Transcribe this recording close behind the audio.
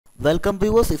Welcome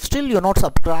viewers, if still you're not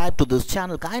subscribed to this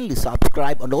channel, kindly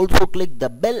subscribe and also click the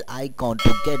bell icon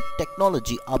to get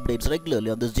technology updates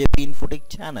regularly on this JP Infotech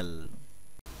channel.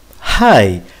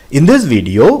 Hi, in this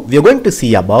video we are going to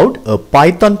see about a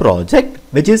Python project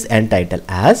which is entitled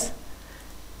as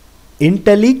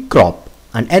InteliCrop,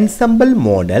 an ensemble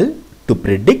model to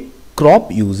predict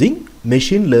crop using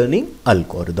machine learning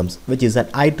algorithms, which is an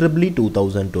IEEE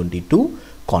 2022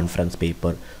 conference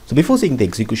paper. So before seeing the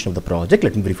execution of the project,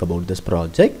 let me brief about this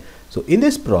project. So in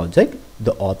this project,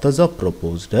 the authors have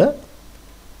proposed a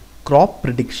crop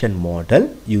prediction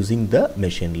model using the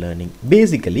machine learning.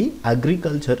 Basically,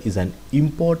 agriculture is an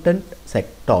important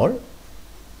sector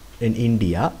in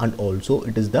India, and also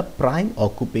it is the prime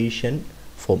occupation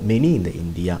for many in the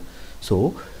India.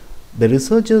 So the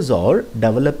researchers are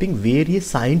developing various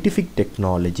scientific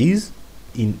technologies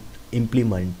in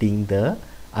implementing the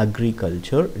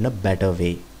agriculture in a better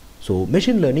way. So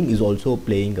machine learning is also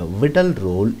playing a vital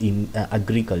role in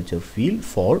agriculture field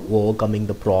for overcoming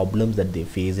the problems that they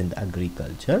face in the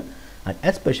agriculture, and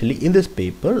especially in this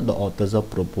paper the authors have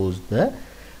proposed the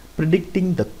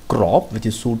predicting the crop which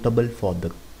is suitable for the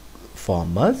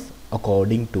farmers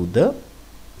according to the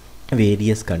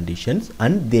various conditions,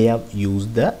 and they have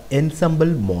used the ensemble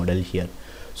model here.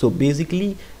 So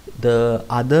basically the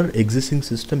other existing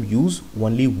system use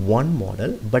only one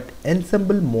model, but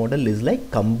ensemble model is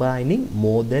like combining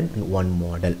more than one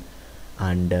model,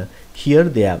 and here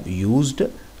they have used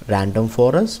random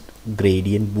forest,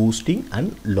 gradient boosting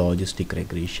and logistic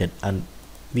regression, and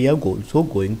we are also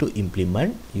going to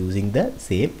implement using the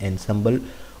same ensemble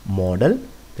model,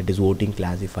 that is voting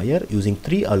classifier, using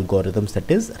three algorithms,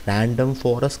 that is random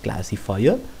forest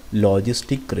classifier,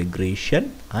 logistic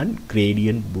regression and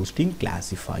gradient boosting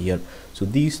classifier. So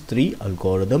these three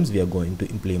algorithms we are going to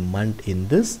implement in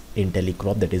this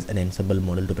InteliCrop, that is an ensemble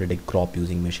model to predict crop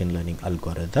using machine learning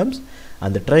algorithms,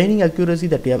 and the training accuracy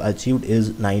that we have achieved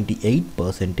is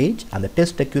 98% and the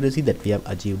test accuracy that we have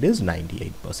achieved is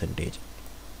 98%.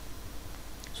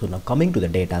 So now coming to the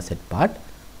dataset part.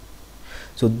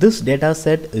 So this data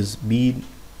set is being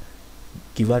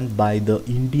given by the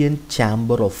Indian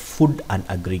Chamber of Food and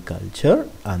Agriculture,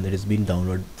 and it has been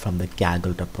downloaded from the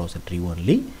Kaggle repository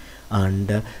only.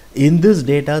 And in this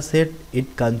data set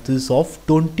it consists of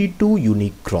 22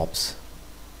 unique crops.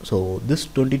 So this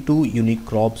 22 unique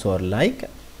crops are like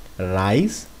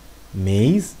rice,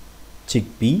 maize,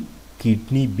 chickpea,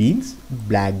 kidney beans,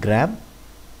 black gram,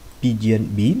 pigeon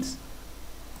beans,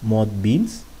 moth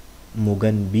beans,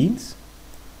 mugan beans,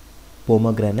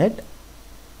 pomegranate,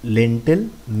 lentil,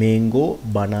 mango,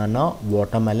 banana,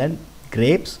 watermelon,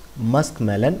 grapes,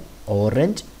 muskmelon,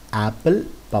 orange, apple,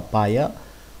 papaya,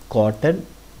 cotton,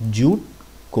 jute,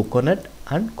 coconut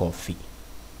and coffee.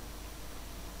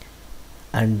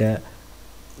 And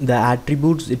the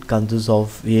attributes, it consists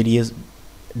of various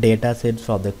data sets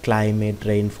for the climate,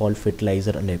 rainfall,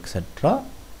 fertilizer and etc.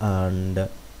 And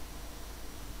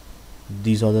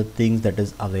these are the things that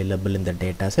is available in the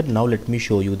data set. Now let me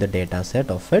show you the data set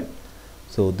of it.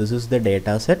 So this is the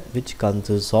data set which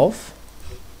consists of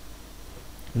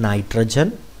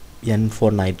nitrogen, N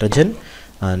for nitrogen,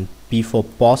 and P for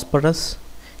phosphorus,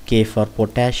 K for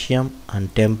potassium,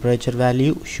 and temperature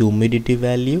value, humidity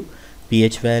value,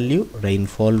 pH value,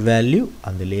 rainfall value,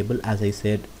 and the label, as I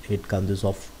said, it consists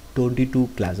of 22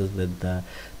 classes with the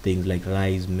things like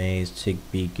rice, maize,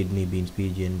 chickpea, kidney beans,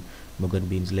 pigeon, mugan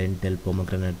beans, lentil,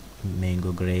 pomegranate,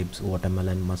 mango, grapes,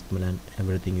 watermelon, muskmelon,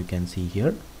 everything you can see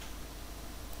here.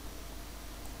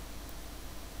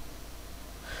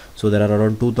 So there are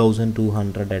around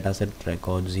 2200 dataset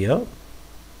records here,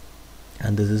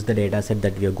 and this is the dataset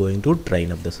that we are going to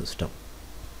train up the system.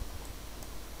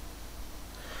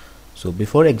 So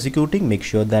before executing, make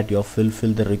sure that you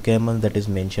fulfill the requirements that is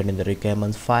mentioned in the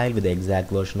requirements file with the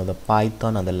exact version of the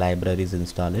Python and the libraries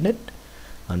installed in it.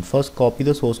 And first copy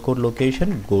the source code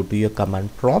location, go to your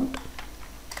command prompt.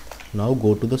 Now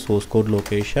go to the source code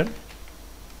location,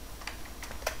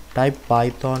 type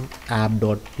python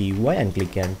app.py and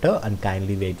click enter, and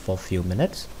kindly wait for a few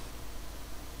minutes.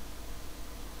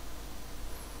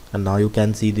 And now you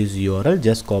can see this URL.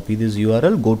 Just copy this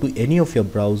URL, go to any of your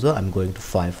browser. I'm going to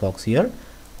Firefox here,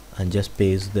 and just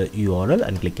paste the URL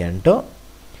and click enter.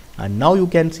 And now you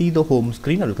can see the home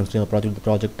screen, or you can see the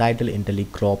project title,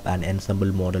 InteliCrop, an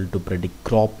ensemble model to predict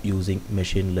crop using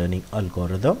machine learning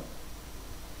algorithm.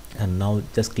 And now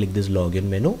just click this login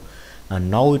menu,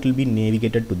 and now it will be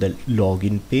navigated to the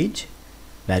login page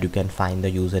where you can find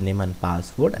the username and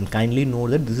password. And kindly note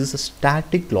that this is a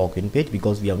static login page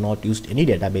because we have not used any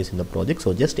database in the project.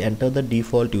 So just enter the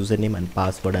default username and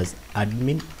password as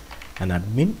admin,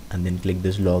 and then click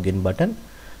this login button.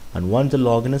 and once the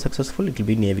login is successful, it will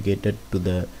be navigated to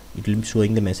the, it will be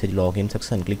showing the message login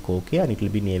success, and click OK, and it will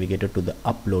be navigated to the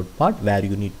upload part where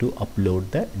you need to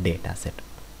upload the data set.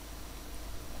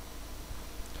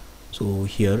 So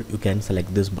here you can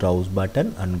select this browse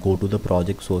button and go to the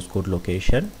project source code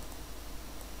location.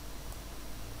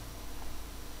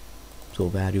 So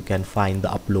where you can find the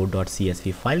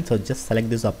upload.csv file. So just select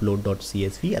this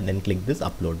upload.csv and then click this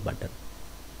upload button.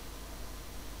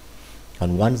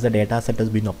 And once the data set has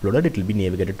been uploaded, it will be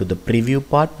navigated to the preview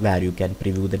part where you can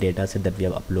preview the data set that we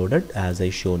have uploaded, as I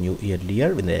shown you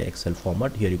earlier in the Excel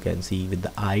format. Here you can see with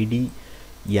the ID,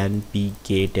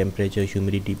 NPK, temperature,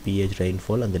 humidity, pH,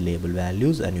 rainfall, and the label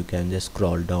values, and you can just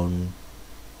scroll down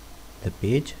the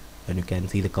page and you can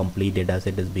see the complete data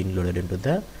set has been loaded into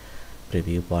the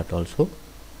preview part also.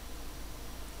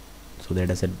 So the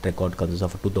data set record consists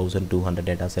of 2200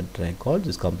 data set records,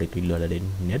 is completely loaded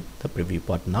in the preview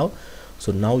part now.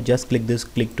 So now just click this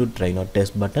click to train or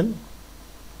test button.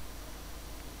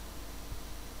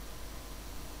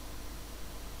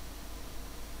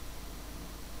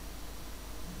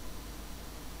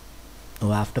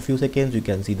 Now after a few seconds you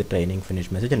can see the training finish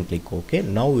message and click OK.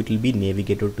 Now it will be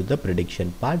navigated to the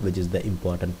prediction part, which is the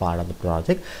important part of the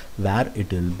project, where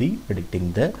it will be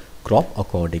predicting the crop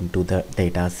according to the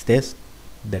data set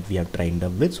that we have trained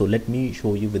up with. So let me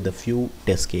show you with a few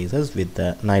test cases with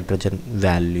the nitrogen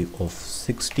value of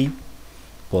 60,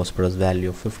 phosphorus value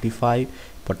of 55,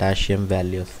 potassium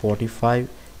value of 45,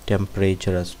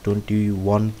 temperature as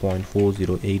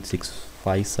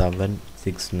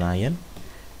 21.40865769,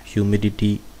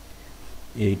 humidity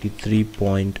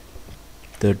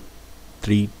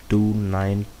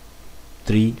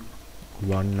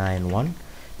 83.3293191,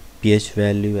 pH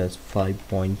value as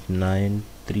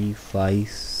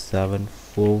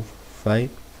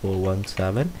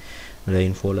 5.935745,417,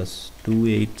 rainfall as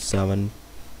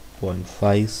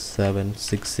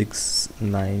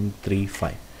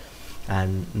 287.5766935.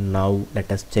 And now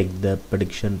let us check the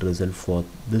prediction result for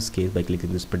this case by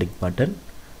clicking this predict button.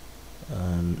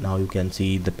 And now you can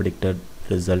see the predicted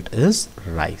result is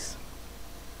rice.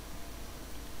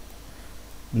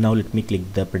 Now let me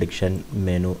click the prediction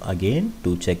menu again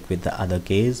to check with the other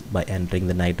case by entering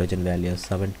the nitrogen value as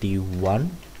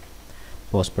 71,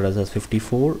 phosphorus as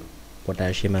 54,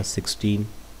 potassium as 16,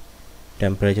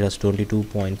 temperature as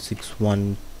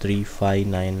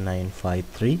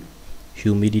 22.61359953,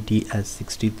 humidity as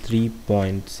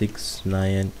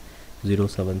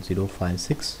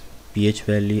 63.69070056, pH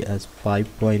value as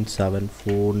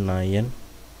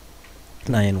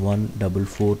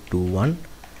 5.74914421,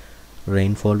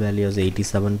 rainfall value is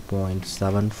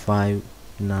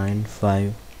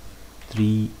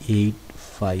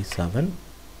 87.75953857.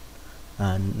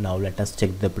 And now let us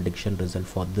check the prediction result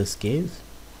for this case,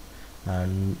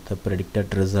 and the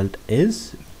predicted result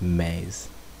is maize.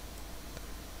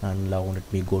 And now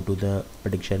let me go to the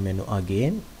prediction menu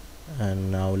again,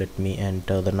 and now let me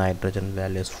enter the nitrogen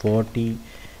values 40,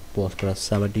 phosphorus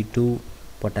 72,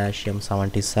 potassium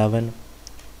 77,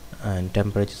 and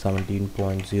temperature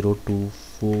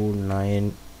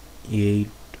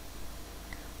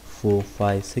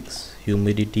 17.02498,456,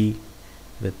 humidity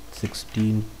with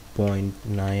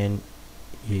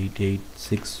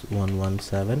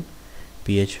 16.988617,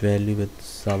 pH value with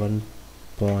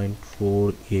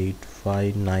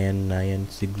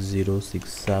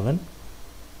 7.4859996067,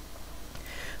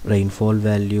 rainfall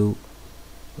value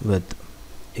with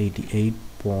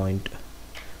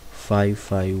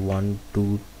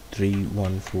 88.55123143.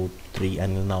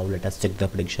 And now let us check the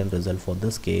prediction result for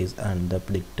this case, and the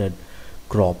predicted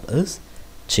crop is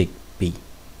chickpea.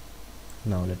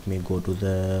 Now let me go to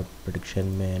the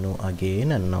prediction menu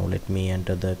again, and now let me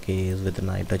enter the case with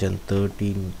nitrogen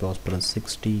 13, phosphorus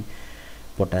 60,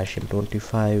 potassium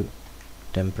 25,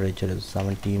 temperature is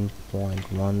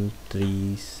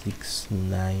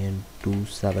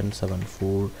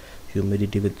 17.13692774,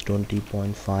 humidity with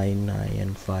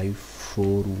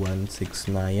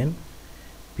 20.59541169,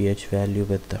 pH value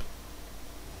with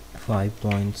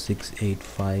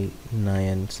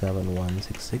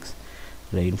 5.68597166,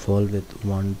 rainfall with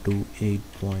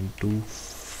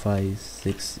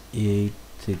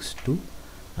 128.256862.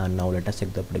 And now let us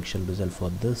check the prediction result for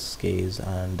this case,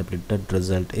 and the predicted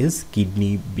result is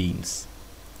kidney beans.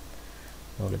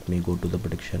 Now let me go to the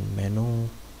prediction menu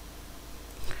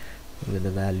with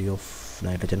the value of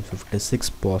nitrogen 56,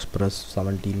 phosphorus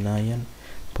 79,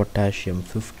 potassium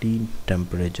 15,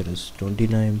 temperature is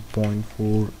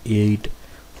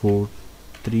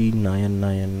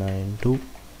 29.48439992,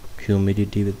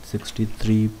 humidity with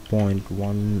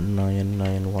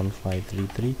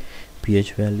 63.19915333,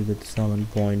 pH value with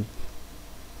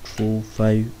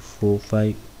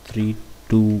 7.4545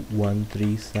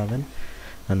 32137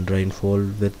 and rainfall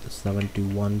with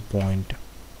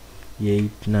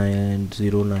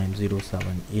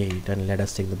 71.890978. And let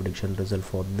us check the prediction result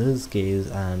for this case,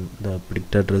 and the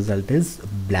predicted result is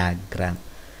black gram.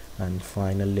 And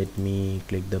final, let me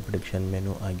click the prediction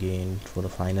menu again for the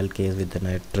final case with the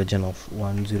nitrogen of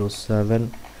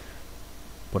 107,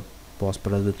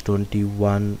 phosphorus with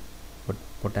 21,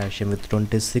 potassium with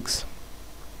 26,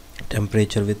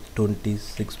 temperature with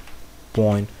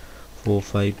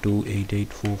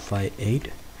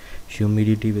 26.45288,458,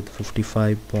 humidity with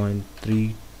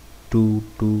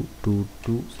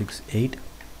 55.322268,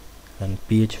 and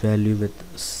pH value with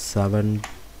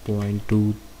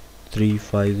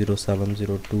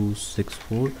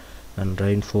 7.2350700264, and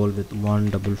rainfall with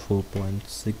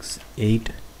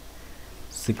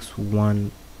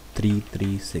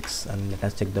 144.6861,336. And let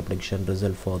us check the prediction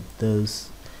result for this,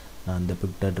 and the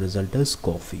predicted result is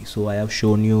coffee. So I have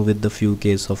shown you with the few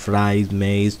cases of rice,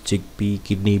 maize, chickpea,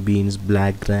 kidney beans,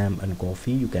 black gram and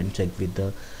coffee. You can check with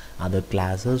the other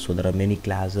classes. So there are many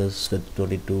classes with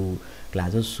 22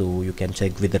 classes, so you can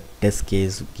check with the test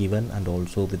case given and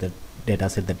also with the data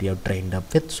set that you have trained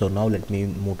up with. So now let me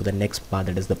move to the next part,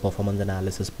 that is the performance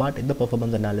analysis part. In the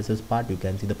performance analysis part, you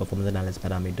can see the performance analysis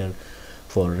parameter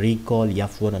for recall,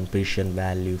 F1 and precision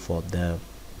value for the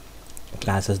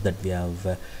classes that we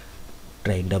have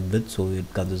trained up with. So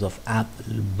it consists of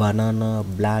apple, banana,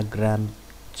 black gram,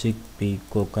 chickpea,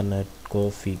 coconut,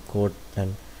 coffee,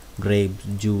 cotton, grapes,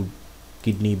 jute,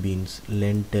 kidney beans,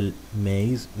 lentil,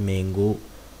 maize, mango,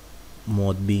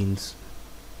 moth beans,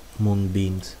 mung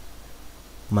beans,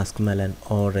 muskmelon,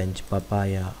 orange,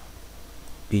 papaya,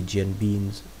 pigeon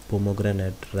beans,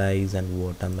 pomegranate, rice and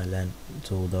watermelon.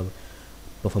 So the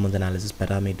performance analysis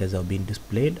parameters have been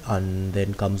displayed, and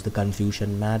then comes the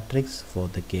confusion matrix for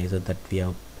the cases that we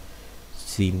have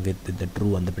seen with the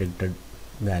true and the predicted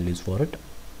values for it.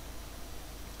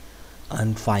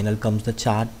 And final comes the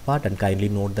chart part, and kindly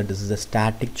note that this is a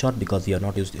static chart because we are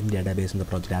not used in database in the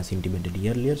project as intimated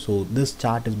earlier. So this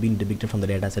chart has been depicted from the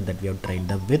dataset that we have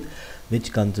trained up with,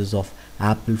 which consists of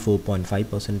apple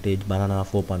 4.5%, banana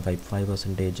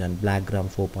 4.55%, and black gram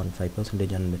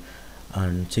 4.5%,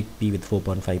 and chickpea with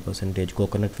 4.5%,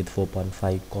 coconut with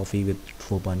 4.5, coffee with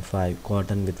 4.5,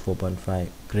 cotton with 4.5,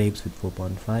 grapes with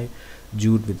 4.5,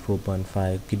 jute with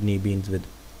 4.5, kidney beans with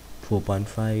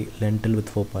 4.5, lentil with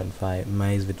 4.5,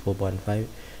 maize with 4.5,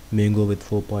 mango with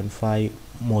 4.5,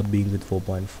 moth beans with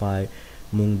 4.5,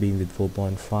 mung bean with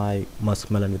 4.5,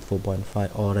 muskmelon with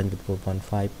 4.5, orange with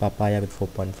 4.5, papaya with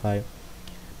 4.5,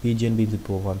 pigeon beans with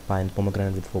 4.5, and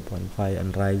pomegranate with 4.5,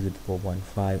 and rice with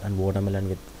 4.5, and watermelon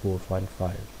with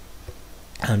 4.5.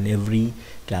 And every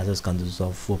classes consists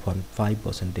of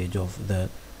 4.5% of the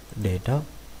data.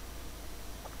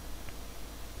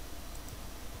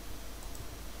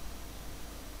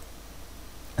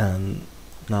 And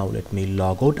now let me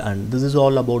log out, and this is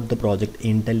all about the project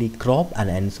InteliCrop, an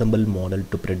ensemble model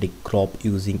to predict crop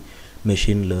using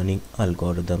machine learning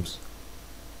algorithms.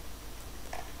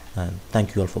 And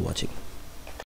thank you all for watching.